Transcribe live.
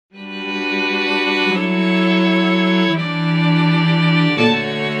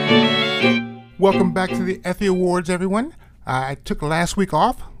welcome back to the Effie Awards, everyone. I took last week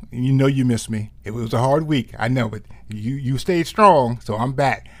off. You know you missed me. It was a hard week, I know, but you stayed strong, so I'm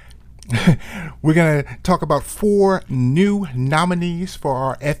back. We're going to talk about 4 new nominees for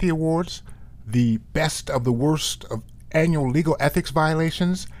our Effie Awards, the best of the worst of annual legal ethics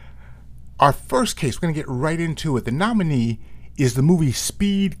violations. Our first case, we're going to get right into it. The nominee is the movie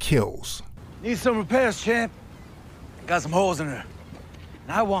Speed Kills. Need some repairs, champ. Got some holes in her.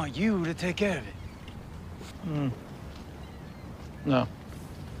 And I want you to take care of it. No,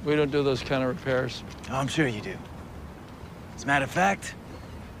 we don't do those kind of repairs. Oh, I'm sure you do. As a matter of fact,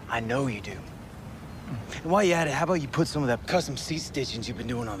 I know you do. And while you're at it, how about you put some of that custom seat stitchings you've been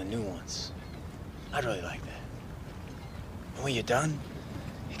doing on the new ones? I'd really like that. And when you're done,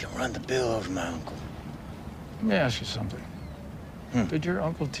 you can run the bill over my uncle. Let me ask you something. Did your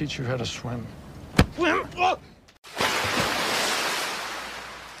uncle teach you how to swim?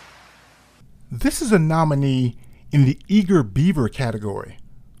 This is a nominee in the eager beaver category,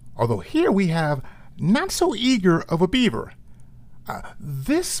 although here we have not so eager of a beaver.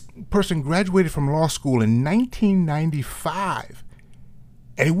 This person graduated from law school in 1995,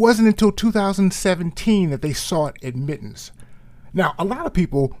 and it wasn't until 2017 that they sought admittance. Now, a lot of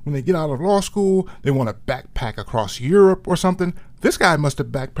people, when they get out of law school, they want to backpack across Europe or something. This guy must have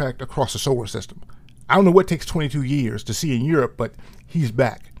backpacked across the solar system. I don't know what takes 22 years to see in Europe, but he's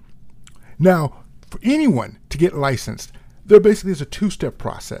back. Now, for anyone to get licensed, there basically is a 2-step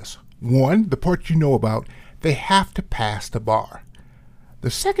process. 1, the part you know about, they have to pass the bar. The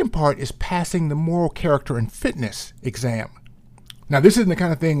second part is passing the moral character and fitness exam. Now, this isn't the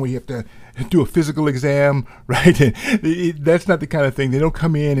kind of thing where you have to do a physical exam, right? That's not the kind of thing. They don't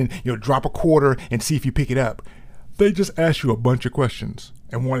come in and drop a quarter and see if you pick it up. They just ask you a bunch of questions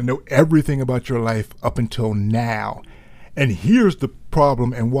and want to know everything about your life up until now. And here's the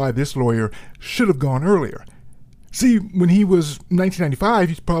problem and why this lawyer should have gone earlier. See, when he was 1995,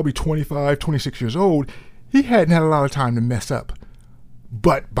 he's probably 25, 26 years old. He hadn't had a lot of time to mess up.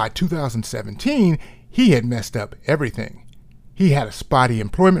 But by 2017, he had messed up everything. He had a spotty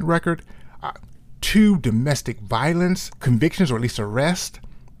employment record, 2 domestic violence convictions, or at least arrests,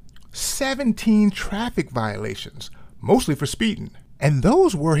 17 traffic violations, mostly for speeding. And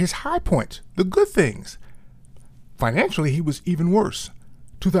those were his high points, the good things. Financially, he was even worse.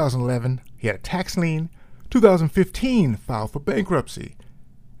 2011, he had a tax lien. 2015, filed for bankruptcy.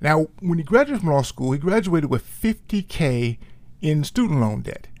 Now, when he graduated from law school, he graduated with $50K in student loan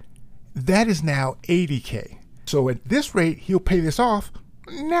debt. That is now $80K. So at this rate, he'll pay this off?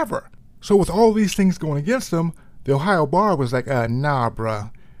 Never. So with all these things going against him, the Ohio bar was like, nah,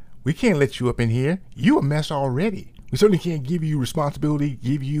 bruh. We can't let you up in here. You a mess already. We certainly can't give you responsibility,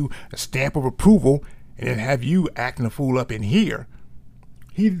 give you a stamp of approval, and then have you acting a fool up in here.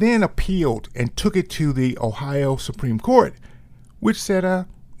 He then appealed and took it to the Ohio Supreme Court, which said,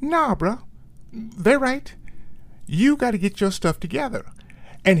 nah, bruh, they're right. You got to get your stuff together.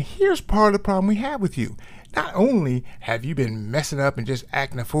 And here's part of the problem we have with you. Not only have you been messing up and just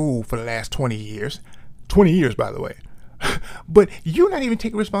acting a fool for the last 20 years, by the way, but you're not even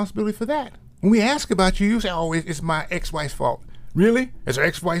taking responsibility for that. When we ask about you, you say, oh, it's my ex-wife's fault. Really? Is her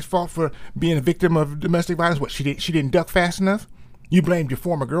ex-wife's fault for being a victim of domestic violence? What, she didn't duck fast enough? You blamed your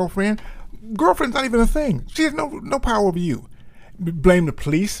former girlfriend? Girlfriend's not even a thing. She has no power over you. Blame the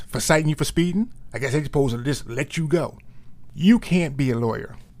police for citing you for speeding? I guess they're supposed to just let you go. You can't be a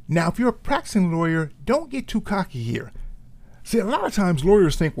lawyer. Now, if you're a practicing lawyer, don't get too cocky here. See, a lot of times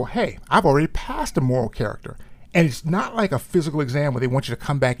lawyers think, well, hey, I've already passed the moral character. And it's not like a physical exam where they want you to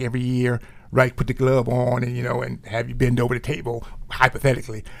come back every year, right, put the glove on and, and have you bend over the table,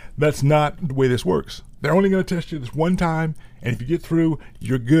 hypothetically. That's not the way this works. They're only going to test you this one time, and if you get through,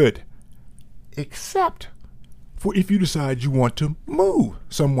 you're good. Except for if you decide you want to move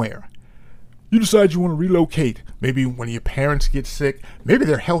somewhere. You decide you want to relocate. Maybe one of your parents gets sick. Maybe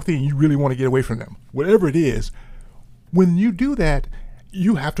they're healthy and you really want to get away from them. Whatever it is, when you do that,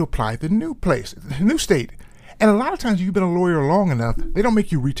 you have to apply the new place, the new state. And a lot of times you've been a lawyer long enough, they don't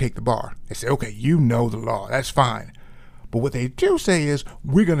make you retake the bar. They say, okay, you know the law, that's fine. But what they do say is,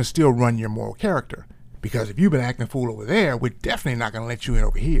 we're going to still run your moral character. Because if you've been acting a fool over there, we're definitely not going to let you in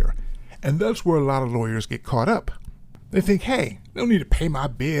over here. And that's where a lot of lawyers get caught up. They think, hey, no need to pay my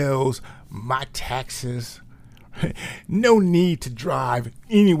bills, my taxes. No need to drive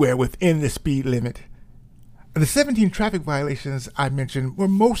anywhere within the speed limit. The 17 traffic violations I mentioned were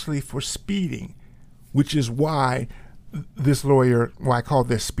mostly for speeding, which is why I call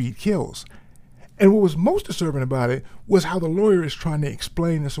this Speed Kills. And what was most disturbing about it was how the lawyer is trying to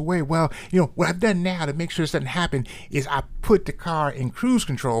explain this away. Well, what I've done now to make sure this doesn't happen is I put the car in cruise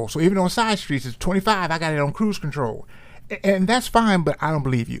control. So even on side streets, it's 25, I got it on cruise control. And that's fine, but I don't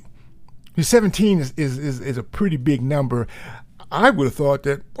believe you. 17 is a pretty big number. I would have thought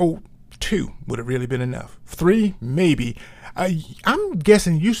that, 2 would have really been enough. 3, maybe. I'm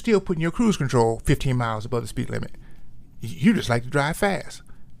guessing you still putting your cruise control 15 miles above the speed limit. You just like to drive fast.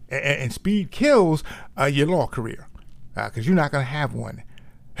 And speed kills your law career, because you're not going to have one.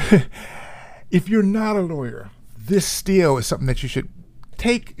 If you're not a lawyer, this still is something that you should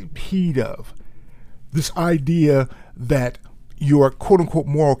take heed of. This idea that your quote-unquote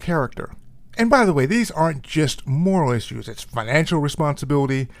moral character. And by the way, these aren't just moral issues. It's financial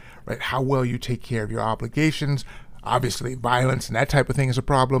responsibility, right? How well you take care of your obligations. Obviously, violence and that type of thing is a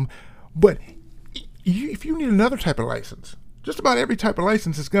problem. But if you need another type of license, just about every type of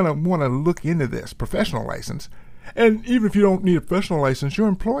license is going to want to look into this, professional license. And even if you don't need a professional license, your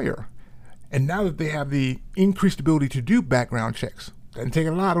employer. And now that they have the increased ability to do background checks, doesn't take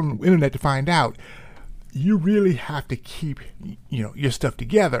a lot on the internet to find out, you really have to keep, your stuff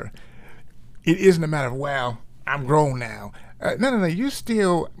together. It isn't a matter of, well, I'm grown now. No. You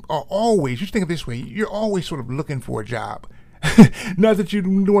still are always, you think of it this way, you're always sort of looking for a job. Not that you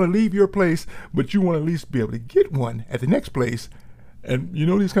want to leave your place, but you want to at least be able to get one at the next place. And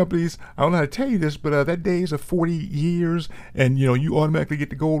these companies, I don't know how to tell you this, but that days of 40 years and you automatically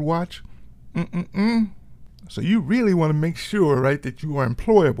get the gold watch. So you really want to make sure, right, that you are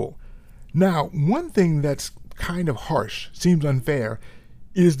employable. Now, one thing that's kind of harsh, seems unfair,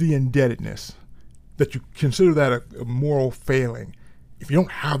 is the indebtedness. That you consider that a moral failing. If you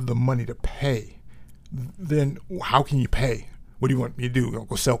don't have the money to pay, then how can you pay? What do you want me to do?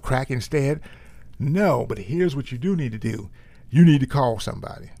 Go sell crack instead? No, but here's what you do need to do. You need to call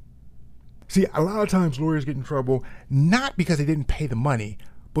somebody. See, a lot of times lawyers get in trouble not because they didn't pay the money,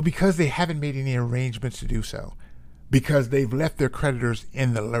 but because they haven't made any arrangements to do so. Because they've left their creditors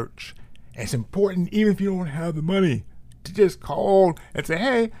in the lurch. And it's important, even if you don't have the money, to just call and say,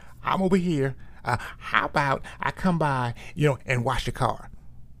 hey, I'm over here. How about I come by, and wash your car?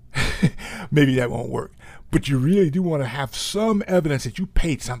 Maybe that won't work. But you really do want to have some evidence that you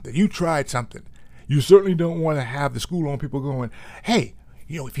paid something, you tried something. You certainly don't want to have the school loan people going, hey,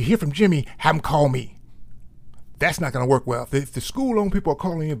 if you hear from Jimmy, have him call me. That's not going to work well. If the school loan people are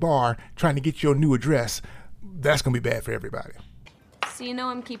calling your bar trying to get your new address, that's going to be bad for everybody. So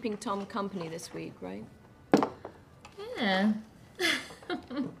I'm keeping Tom company this week, right? Yeah.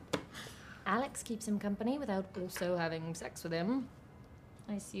 Alex keeps him company without also having sex with him,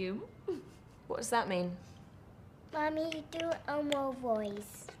 I assume. What does that mean? Mommy, do Elmo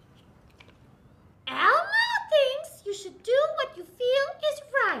voice. Elmo thinks you should do what you feel is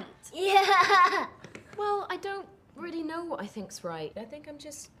right. Yeah. Well, I don't really know what I think's right. I think I'm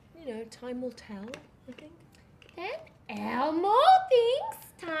just, time will tell, I think. Then Elmo thinks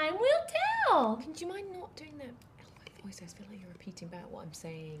time will tell. Do you mind not doing that Elmo voice? I feel like you're repeating back what I'm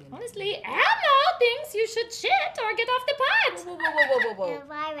saying. Honestly, Elmo thinks you should shit or get off the pot. Whoa. And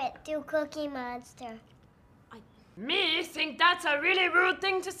Violet, do Cookie Monster. Me think that's a really rude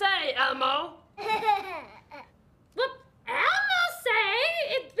thing to say, Elmo. But Elmo say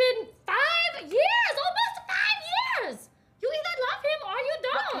it's been 5 years, almost 5 years. You either love him or you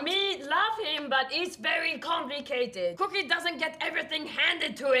don't. Me love him, but it's very complicated. Cookie doesn't get everything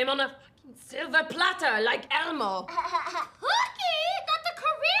handed to him on a fucking silver platter like Elmo. Cookie got the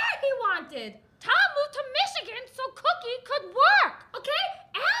career he wanted. Tom moved to Michigan so Cookie could work, okay?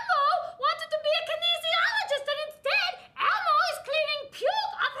 Elmo wanted to be a kinesiologist, and instead, Elmo is cleaning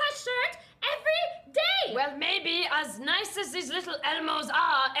puke off her shirt every day. Well, maybe as nice as these little Elmos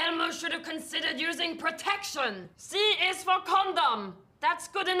are, Elmo should have considered using protection. C is for condom. That's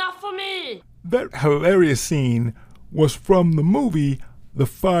good enough for me. That hilarious scene was from the movie The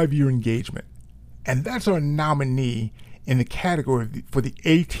 5-Year Engagement. And that's our nominee in the category for the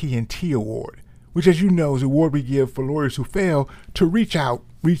AT&T Award, which, as you know, is an award we give for lawyers who fail to reach out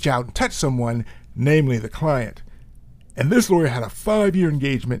and touch someone, namely the client. And this lawyer had a 5-year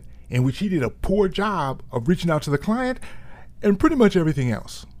engagement in which he did a poor job of reaching out to the client and pretty much everything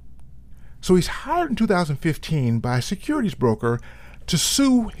else. So he's hired in 2015 by a securities broker to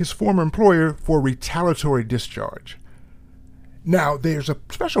sue his former employer for retaliatory discharge. Now, there's a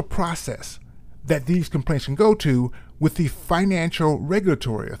special process that these complaints can go to with the Financial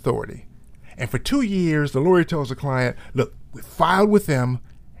Regulatory Authority. And for 2 years, the lawyer tells the client, look, we filed with them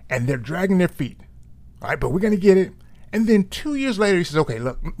and they're dragging their feet. All right, but we're going to get it. And then 2 years later, he says, okay,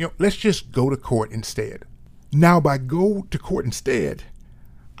 look, let's just go to court instead. Now, by go to court instead,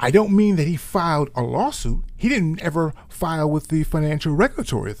 I don't mean that he filed a lawsuit. He didn't ever file with the Financial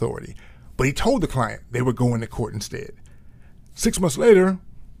Regulatory Authority, but he told the client they were going to court instead. 6 months later,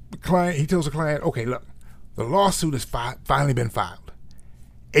 he tells the client, okay, look, the lawsuit has finally been filed.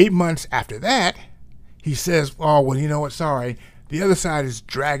 8 months after that, he says, oh, well, you know what, sorry, the other side is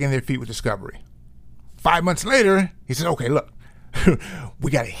dragging their feet with discovery. 5 months later, he says, okay, look,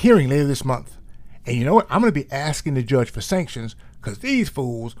 we got a hearing later this month. And you know what? I'm going to be asking the judge for sanctions because these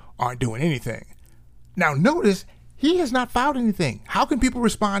fools aren't doing anything. Now, notice he has not filed anything. How can people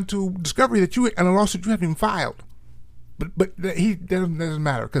respond to discovery that you and a lawsuit you haven't even filed? But that doesn't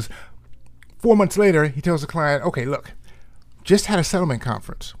matter because 4 months later, he tells the client, okay, look, just had a settlement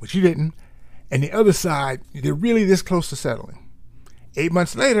conference, which you didn't, and the other side, they're really this close to settling. 8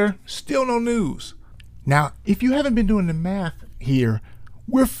 months later, still no news. Now, if you haven't been doing the math here,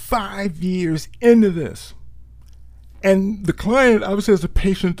 we're 5 years into this. And the client obviously is a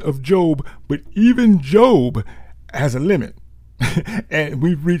patient of Job, but even Job has a limit. And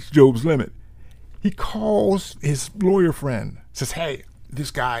we've reached Job's limit. He calls his lawyer friend, says, hey, this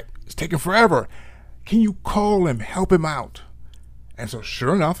guy is taking forever. Can you call him, help him out? And so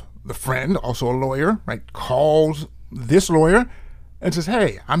sure enough, the friend, also a lawyer, right, calls this lawyer and says,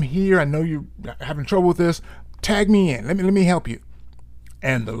 hey, I'm here. I know you're having trouble with this. Tag me in. Let me help you.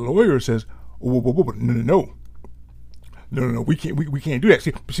 And the lawyer says, whoa, no, we can't do that.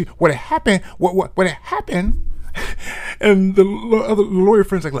 See, what happened? What happened? And the other lawyer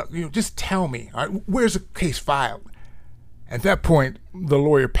friend's like, look, just tell me, all right, where's the case filed? At that point, the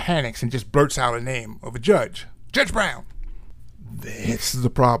lawyer panics and just blurts out a name of a judge, Judge Brown. This is the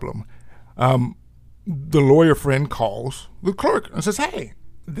problem. The lawyer friend calls the clerk and says, hey,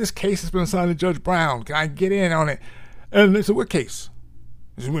 this case has been assigned to Judge Brown. Can I get in on it? And they said, what case?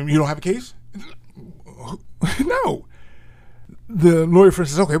 He said, you don't have a case? No. The lawyer friend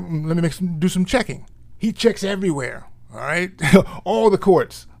says, okay, let me do some checking. He checks everywhere, all right? All the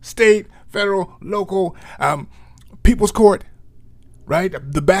courts, state, federal, local, people's court, right?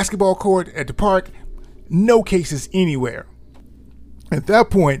 The basketball court at the park, no cases anywhere. At that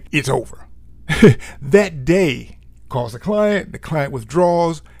point, it's over. That day, calls the client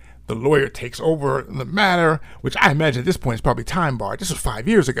withdraws, the lawyer takes over the matter, which I imagine at this point is probably time barred. This was 5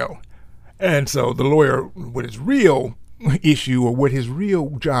 years ago. And so the lawyer, what his real issue or what his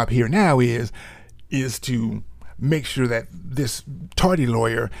real job here now is to make sure that this tardy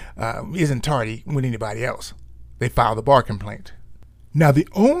lawyer isn't tardy with anybody else. They file the bar complaint. Now, the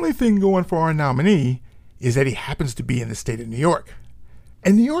only thing going for our nominee is that he happens to be in the state of New York.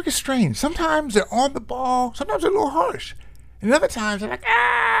 And New York is strange. Sometimes they're on the ball. Sometimes they're a little harsh. And other times they're like,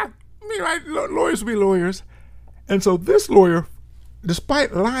 right, lawyers will be lawyers. And so this lawyer,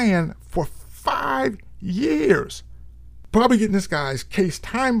 despite lying for 5 years, probably getting this guy's case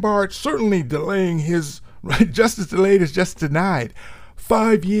time barred, certainly delaying his justice delayed is justice denied.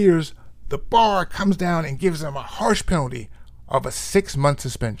 5 years, the bar comes down and gives him a harsh penalty of a 6-month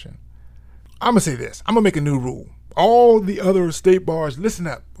suspension. I'm going to say this. I'm going to make a new rule. All the other state bars, listen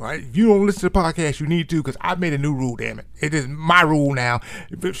up, right? If you don't listen to the podcast, you need to, because I've made a new rule, damn it. It is my rule now.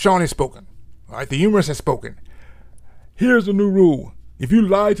 Sean has spoken, all right? The humorist has spoken. Here's a new rule. If you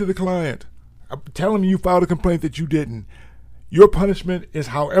lie to the client, tell him you filed a complaint that you didn't, your punishment is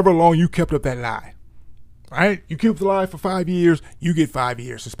however long you kept up that lie, right? You keep the lie for 5 years, you get 5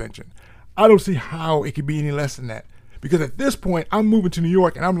 years suspension. I don't see how it could be any less than that, because at this point, I'm moving to New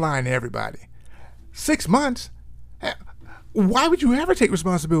York and I'm lying to everybody. 6 months? Why would you ever take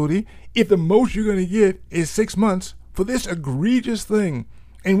responsibility if the most you're going to get is 6 months for this egregious thing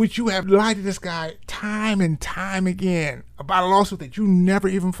in which you have lied to this guy time and time again about a lawsuit that you never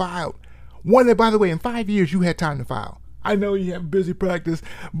even filed? One that, by the way, in 5 years you had time to file. I know you have busy practice,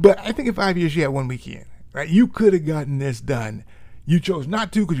 but I think in 5 years you had 1 weekend, right? You could have gotten this done. You chose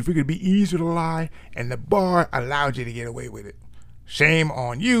not to because you figured it'd be easier to lie, and the bar allowed you to get away with it. Shame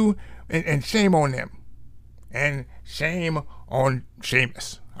on you, and shame on them. And shame on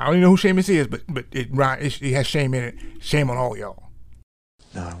Seamus. I don't even know who Seamus is, but it has shame in it. Shame on all y'all.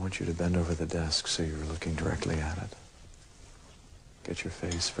 Now I want you to bend over the desk so you're looking directly at it. Get your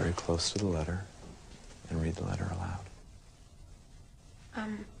face very close to the letter and read the letter aloud.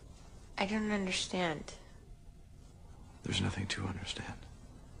 I don't understand. There's nothing to understand.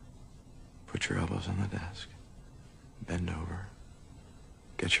 Put your elbows on the desk. Bend over.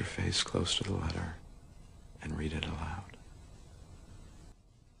 Get your face close to the letter and read it aloud.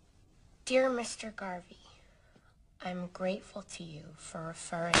 Dear Mr. Garvey, I'm grateful to you for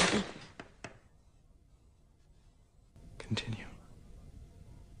referring... Continue.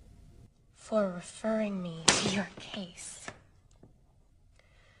 For referring me to your case.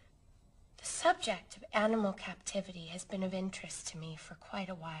 subject of animal captivity has been of interest to me for quite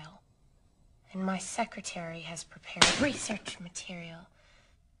a while, and my secretary has prepared research material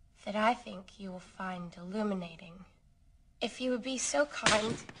that I think you will find illuminating. If you would be so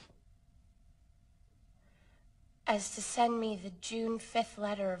kind as to send me the June 5th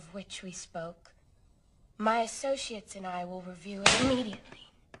letter of which we spoke, my associates and I will review it immediately.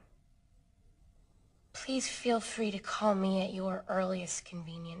 Please feel free to call me at your earliest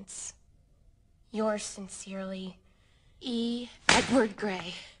convenience. Yours sincerely, E. Edward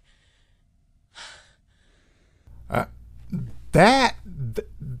Grey. That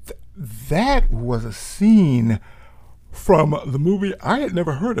was a scene from the movie. I had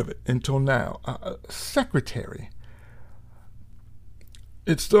never heard of it until now. Secretary.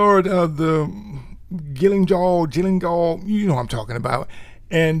 It starred the Gyllenhaal, you know what I'm talking about,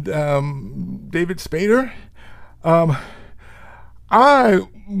 and David Spader. I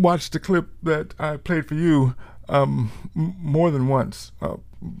watched the clip that I played for you more than once,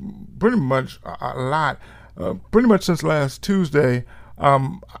 pretty much a lot, pretty much since last Tuesday.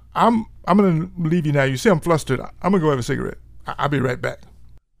 I'm gonna leave you now. You see I'm flustered. I'm gonna go have a cigarette. I'll be right back.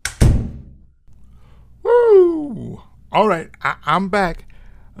 Woo! All right, I'm back.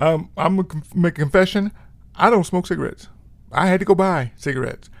 I'm gonna make a confession. I don't smoke cigarettes. I had to go buy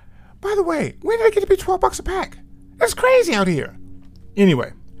cigarettes. By the way, when did it get to be $12 a pack? That's crazy out here.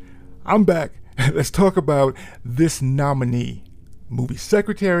 Anyway, I'm back. Let's talk about this nominee. Movie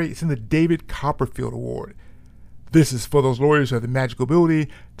Secretary. It's in the David Copperfield Award. This is for those lawyers who have the magical ability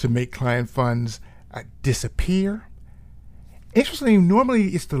to make client funds disappear. Interestingly,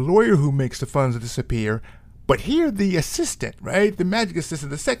 normally it's the lawyer who makes the funds disappear, but here the assistant, right? The magic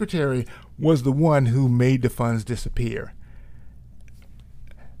assistant, the secretary, was the one who made the funds disappear.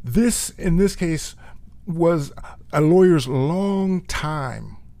 This, in this case, was a lawyer's long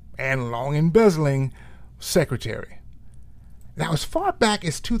time and long embezzling secretary. Now, as far back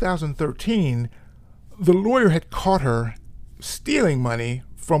as 2013, the lawyer had caught her stealing money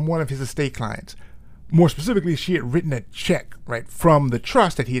from one of his estate clients. More specifically, she had written a check, right, from the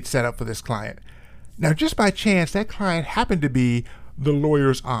trust that he had set up for this client. Now, just by chance, that client happened to be the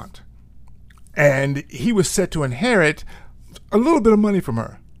lawyer's aunt. And he was set to inherit a little bit of money from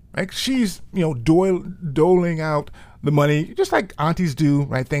her. Right? She's, doling out the money, just like aunties do,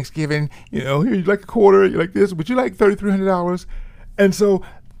 right? Thanksgiving, here you like a quarter, you like this, would you like $3,300? And so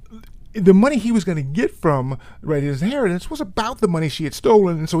the money he was going to get from, right, his inheritance was about the money she had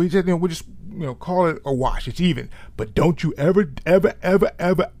stolen. And so he said, we'll just, call it a wash. It's even. But don't you ever do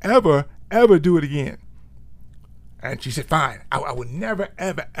it again. And she said, fine, I would never,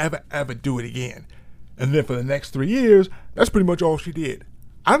 ever do it again. And then for the next 3 years, that's pretty much all she did.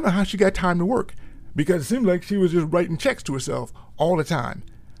 I don't know how she got time to work, because it seemed like she was just writing checks to herself all the time,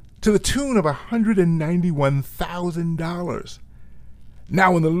 to the tune of $191,000.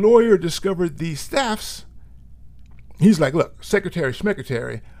 Now, when the lawyer discovered these thefts, he's like, look, Secretary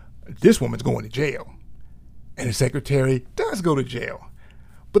Schmecretary, this woman's going to jail. And the secretary does go to jail.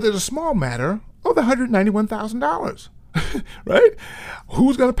 But there's a small matter of the $191,000, right?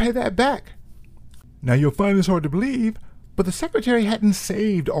 Who's going to pay that back? Now, you'll find this hard to believe, but the secretary hadn't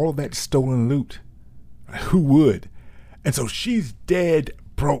saved all of that stolen loot. Who would? And so she's dead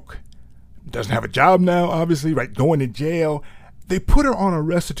broke. Doesn't have a job now, obviously, right? Going to jail. They put her on a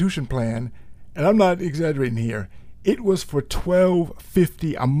restitution plan, and I'm not exaggerating here. It was for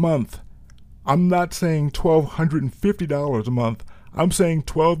 $1,250 a month. I'm not saying $1,250 a month. I'm saying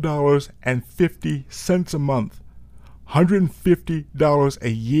 $12.50 a month. $150 a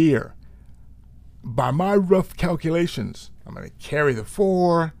year. By my rough calculations, I'm going to carry the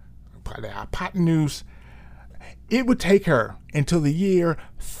 4, put the hypotenuse. It would take her until the year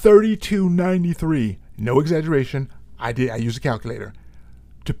 3293, no exaggeration, I used a calculator,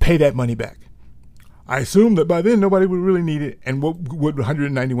 to pay that money back. I assume that by then nobody would really need it, and what would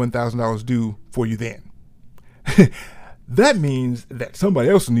 $191,000 do for you then? That means that somebody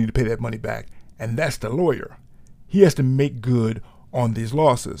else will need to pay that money back, and that's the lawyer. He has to make good on these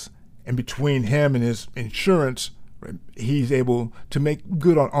losses. And between him and his insurance, right, he's able to make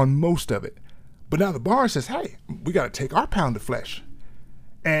good on most of it. But now the bar says, hey, we got to take our pound of flesh.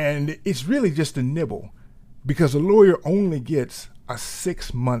 And it's really just a nibble, because the lawyer only gets a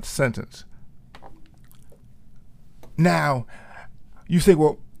 6-month sentence. Now, you say,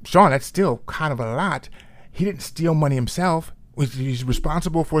 well, Sean, that's still kind of a lot. He didn't steal money himself. He's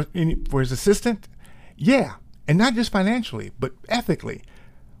responsible for his assistant? Yeah, and not just financially, but ethically.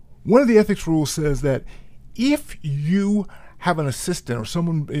 One of the ethics rules says that if you have an assistant or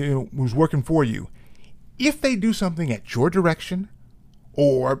someone who's working for you, if they do something at your direction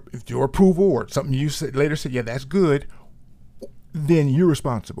or if your approval or something you said later said, yeah, that's good, then you're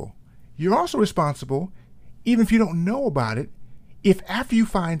responsible. You're also responsible, even if you don't know about it, if after you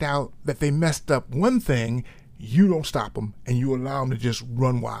find out that they messed up one thing, you don't stop them and you allow them to just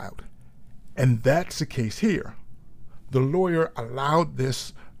run wild. And that's the case here. The lawyer allowed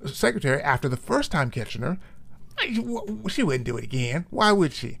this secretary, after the first time catching her, she wouldn't do it again. Why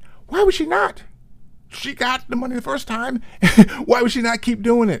would she? Why would she not? She got the money the first time. Why would she not keep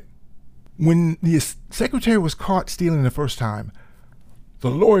doing it? When the secretary was caught stealing the first time, the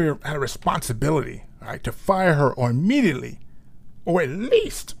lawyer had a responsibility, right, to fire her or immediately, or at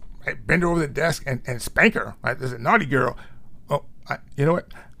least bend her over the desk and spank her. Right? There's a naughty girl. Oh, you know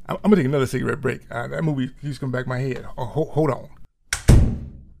what? I'm going to take another cigarette break. That movie keeps coming back in my head. Oh, hold on.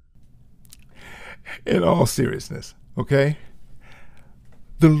 In all seriousness, okay?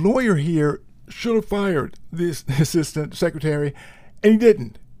 The lawyer here should have fired this assistant secretary, and he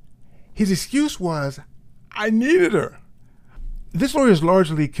didn't. His excuse was, I needed her. This lawyer is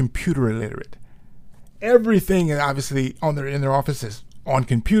largely computer illiterate. Everything is obviously in their office is on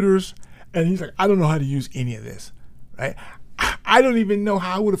computers, and he's like, I don't know how to use any of this, right? I don't even know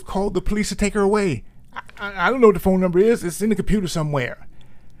how I would have called the police to take her away. I don't know what the phone number is. It's in the computer somewhere.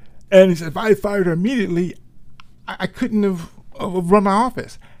 And he said, if I had fired her immediately, I couldn't have run my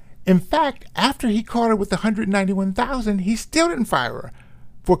office. In fact, after he caught her with the $191,000, he still didn't fire her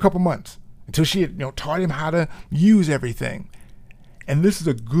for a couple months until she had, taught him how to use everything. And this is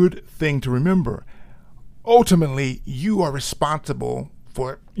a good thing to remember. Ultimately, you are responsible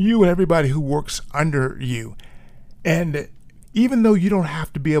for you and everybody who works under you. And even though you don't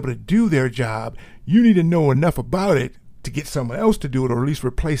have to be able to do their job, you need to know enough about it to get someone else to do it, or at least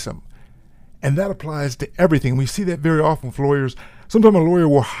replace them. And that applies to everything. We see that very often with lawyers. Sometimes a lawyer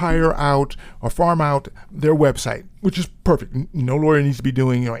will hire out or farm out their website, which is perfect. No lawyer needs to be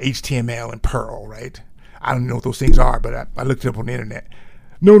doing HTML and Perl, right? I don't know what those things are, but I looked it up on the internet.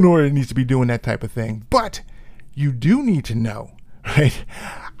 No lawyer needs to be doing that type of thing. But you do need to know, right,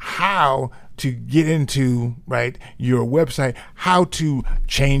 how to get into, right, your website, how to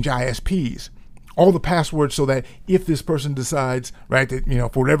change ISPs, all the passwords, so that if this person decides, right, that,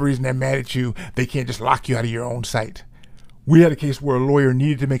 for whatever reason they're mad at you, they can't just lock you out of your own site. We had a case where a lawyer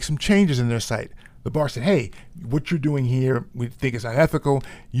needed to make some changes in their site. The bar said, hey, what you're doing here, we think is unethical.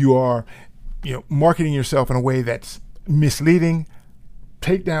 You are, marketing yourself in a way that's misleading.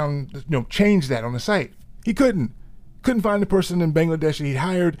 Take down, change that on the site. He couldn't find the person in Bangladesh that he'd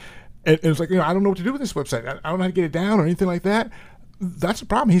hired. And it was like, I don't know what to do with this website. I don't know how to get it down or anything like that. That's the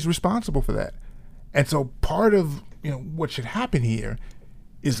problem. He's responsible for that. And so part of, what should happen here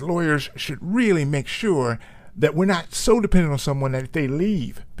is lawyers should really make sure that we're not so dependent on someone that if they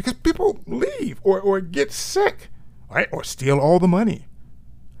leave, because people leave or get sick, right, or steal all the money,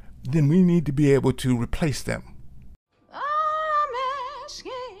 then we need to be able to replace them. I'm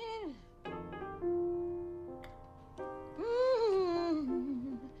asking.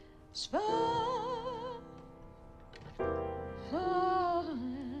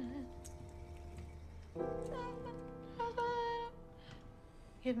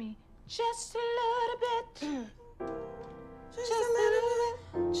 Give me just a little bit. Just a little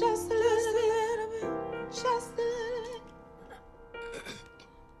bit. Just a little bit. Just a little bit.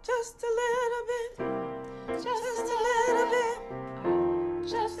 Just a little bit. Just a little bit.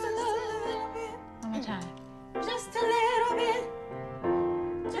 Just a little bit. One more time. Just a little bit.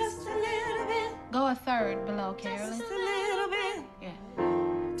 Just a little bit. Go a third below, Carolyn. Just a little bit. Yeah.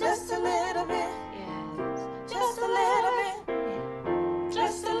 Just a little bit. Yeah. Just a little bit.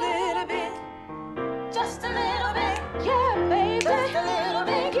 Just a little bit. Just a little bit. Yeah, baby. Just a little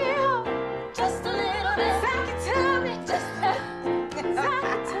bit. Yeah. Just a little bit. Sock it to me. Just sock it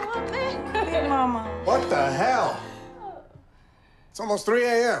to me. Hey, Mama. What the hell? It's almost 3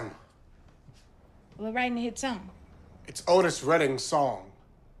 a.m. We're writing a hit song. It's Otis Redding's song.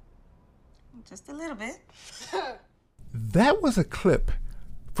 Just a little bit. That was a clip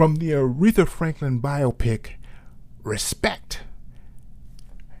from the Aretha Franklin biopic, Respect.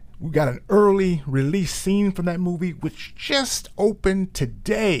 We got an early release scene from that movie, which just opened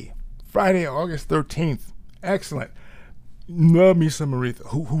today, Friday, August 13th. Excellent. Love me some Aretha.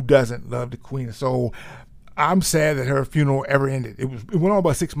 Who doesn't love the Queen of Soul? I'm sad that her funeral ever ended. It went on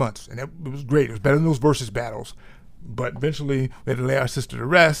about 6 months, and it was great. It was better than those versus battles. But eventually, we had to lay our sister to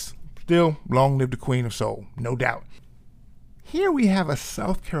rest. Still, long live the Queen of Soul, no doubt. Here we have a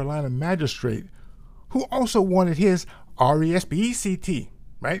South Carolina magistrate who also wanted his RESPECT.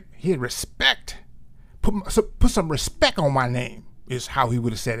 Right? He had respect. Put some respect on my name is how he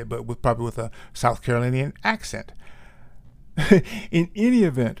would have said it, but probably with a South Carolinian accent. In any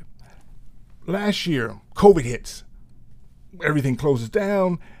event, last year, COVID hits. Everything closes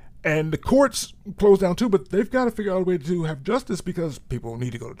down, and the courts close down too, but they've got to figure out a way to have justice because people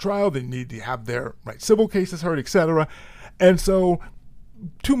need to go to trial, they need to have their civil cases heard, etc. And so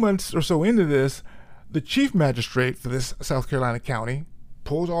 2 months or so into this, the chief magistrate for this South Carolina county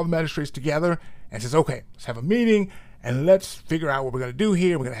pulls all the magistrates together and says, okay, let's have a meeting and let's figure out what we're going to do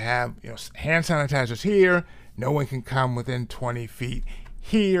here. We're going to have hand sanitizers here. No one can come within 20 feet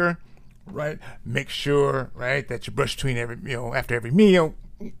here, right? Make sure, right, that you brush between after every meal,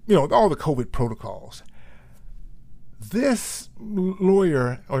 all the COVID protocols. This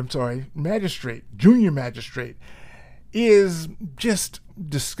magistrate, junior magistrate, is just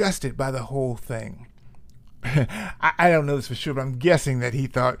disgusted by the whole thing. I don't know this for sure, but I'm guessing that he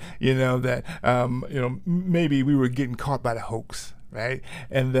thought, that, maybe we were getting caught by the hoax, right?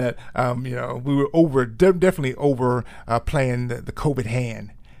 And that, we were definitely over playing the COVID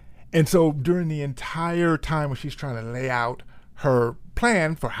hand. And so during the entire time when she's trying to lay out her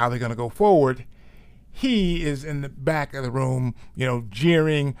plan for how they're going to go forward, he is in the back of the room,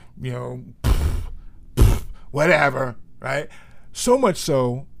 jeering, whatever, right? So much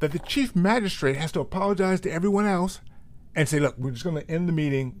so that the chief magistrate has to apologize to everyone else and say, look, we're just going to end the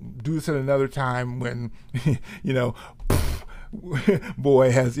meeting, do this at another time when,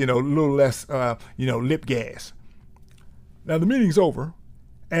 boy has, a little less, lip gas. Now the meeting's over,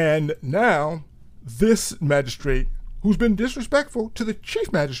 and now this magistrate, who's been disrespectful to the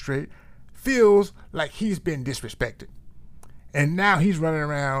chief magistrate, feels like he's been disrespected. And now he's running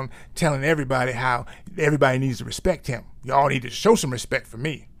around telling everybody how everybody needs to respect him. Y'all need to show some respect for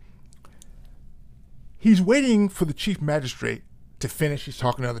me. He's waiting for the chief magistrate to finish. He's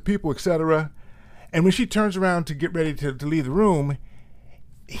talking to other people, etc. And when she turns around to get ready to leave the room,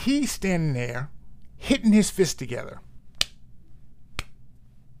 he's standing there, hitting his fist together.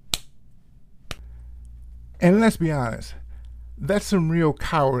 And let's be honest, that's some real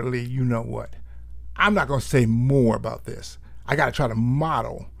cowardly you-know-what. I'm not going to say more about this. I got to try to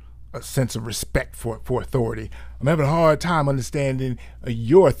model a sense of respect for authority. I'm having a hard time understanding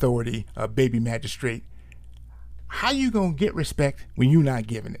your authority, baby magistrate. How you going to get respect when you're not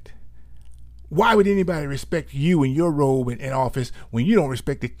giving it? Why would anybody respect you in your role in office when you don't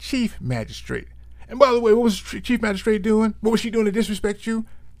respect the chief magistrate? And by the way, what was the chief magistrate doing? What was she doing to disrespect you?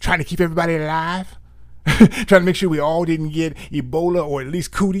 Trying to keep everybody alive? Trying to make sure we all didn't get Ebola or at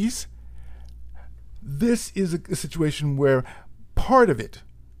least cooties? This is a situation where part of it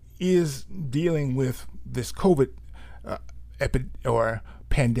is dealing with this COVID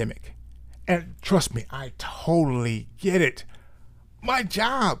pandemic. And trust me, I totally get it. My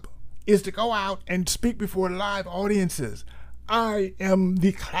job is to go out and speak before live audiences. I am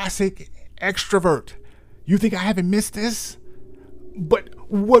the classic extrovert. You think I haven't missed this? But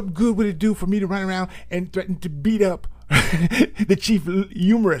what good would it do for me to run around and threaten to beat up the chief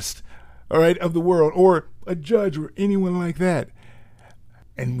humorist, all right, of the world, or a judge or anyone like that?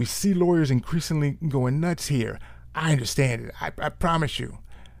 And we see lawyers increasingly going nuts here. I understand it. I promise you.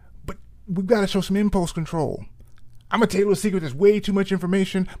 But we've got to show some impulse control. I'm going to tell you a secret. There's way too much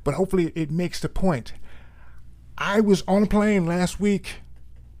information, but hopefully it makes the point. I was on a plane last week,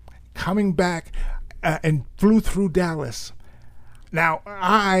 coming back and flew through Dallas. Now,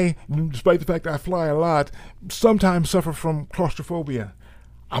 I, despite the fact that I fly a lot, sometimes suffer from claustrophobia.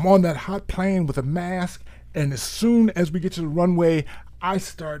 I'm on that hot plane with a mask, and as soon as we get to the runway, I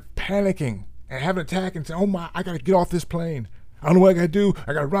start panicking and have an attack and say, oh my, I got to get off this plane. I don't know what I got to do.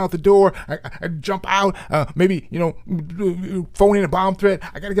 I got to run out the door. I jump out, maybe, phone in a bomb threat.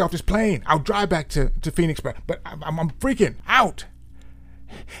 I got to get off this plane. I'll drive back to Phoenix, but I'm freaking out.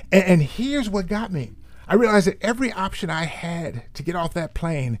 And here's what got me. I realized that every option I had to get off that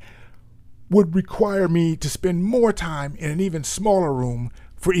plane would require me to spend more time in an even smaller room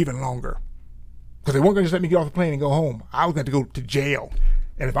for even longer. Because they weren't going to just let me get off the plane and go home. I was going to go to jail.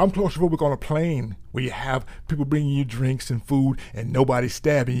 And if I'm claustrophobic on a plane where you have people bringing you drinks and food and nobody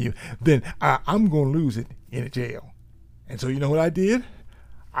stabbing you, then I'm going to lose it in a jail. And so you know what I did?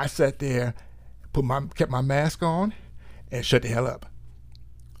 I sat there, kept my mask on, and shut the hell up.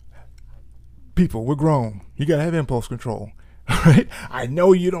 People, we're grown. You got to have impulse control. All right? I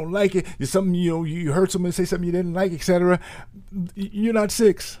know you don't like it. It's something, you heard someone say something you didn't like, etc. You're not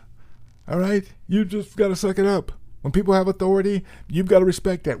 6. All right? You just got to suck it up. When people have authority, you've got to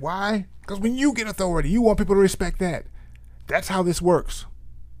respect that. Why? Because when you get authority, you want people to respect that. That's how this works.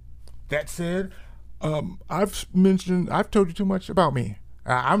 That said, I've told you too much about me.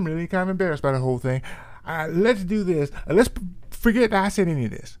 I'm really kind of embarrassed by the whole thing. Let's do this. Let's forget that I said any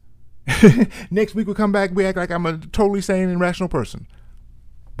of this. Next week we'll come back, we act like I'm a totally sane and rational person.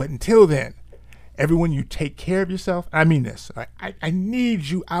 But until then, everyone, you take care of yourself. I mean this. I need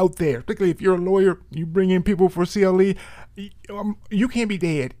you out there, particularly if you're a lawyer, you bring in people for CLE. You can't be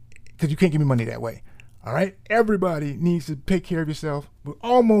dead because you can't give me money that way. All right? Everybody needs to take care of yourself. We're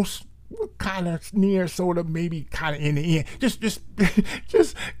almost kind of near, sort of, maybe kind of in the end.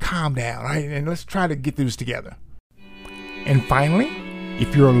 Just calm down, all right? And let's try to get through this together. And finally,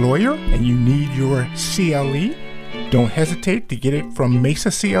 if you're a lawyer and you need your CLE, don't hesitate to get it from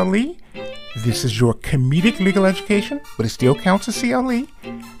Mesa CLE. This is your comedic legal education, but it still counts as CLE.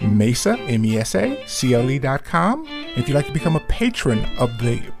 Mesa, MESA, CLE.com. If you'd like to become a patron of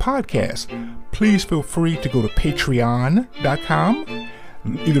the podcast, please feel free to go to patreon.com.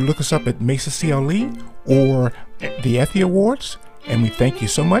 Either look us up at Mesa CLE or the Effie Awards. And we thank you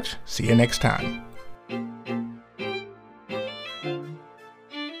so much. See you next time.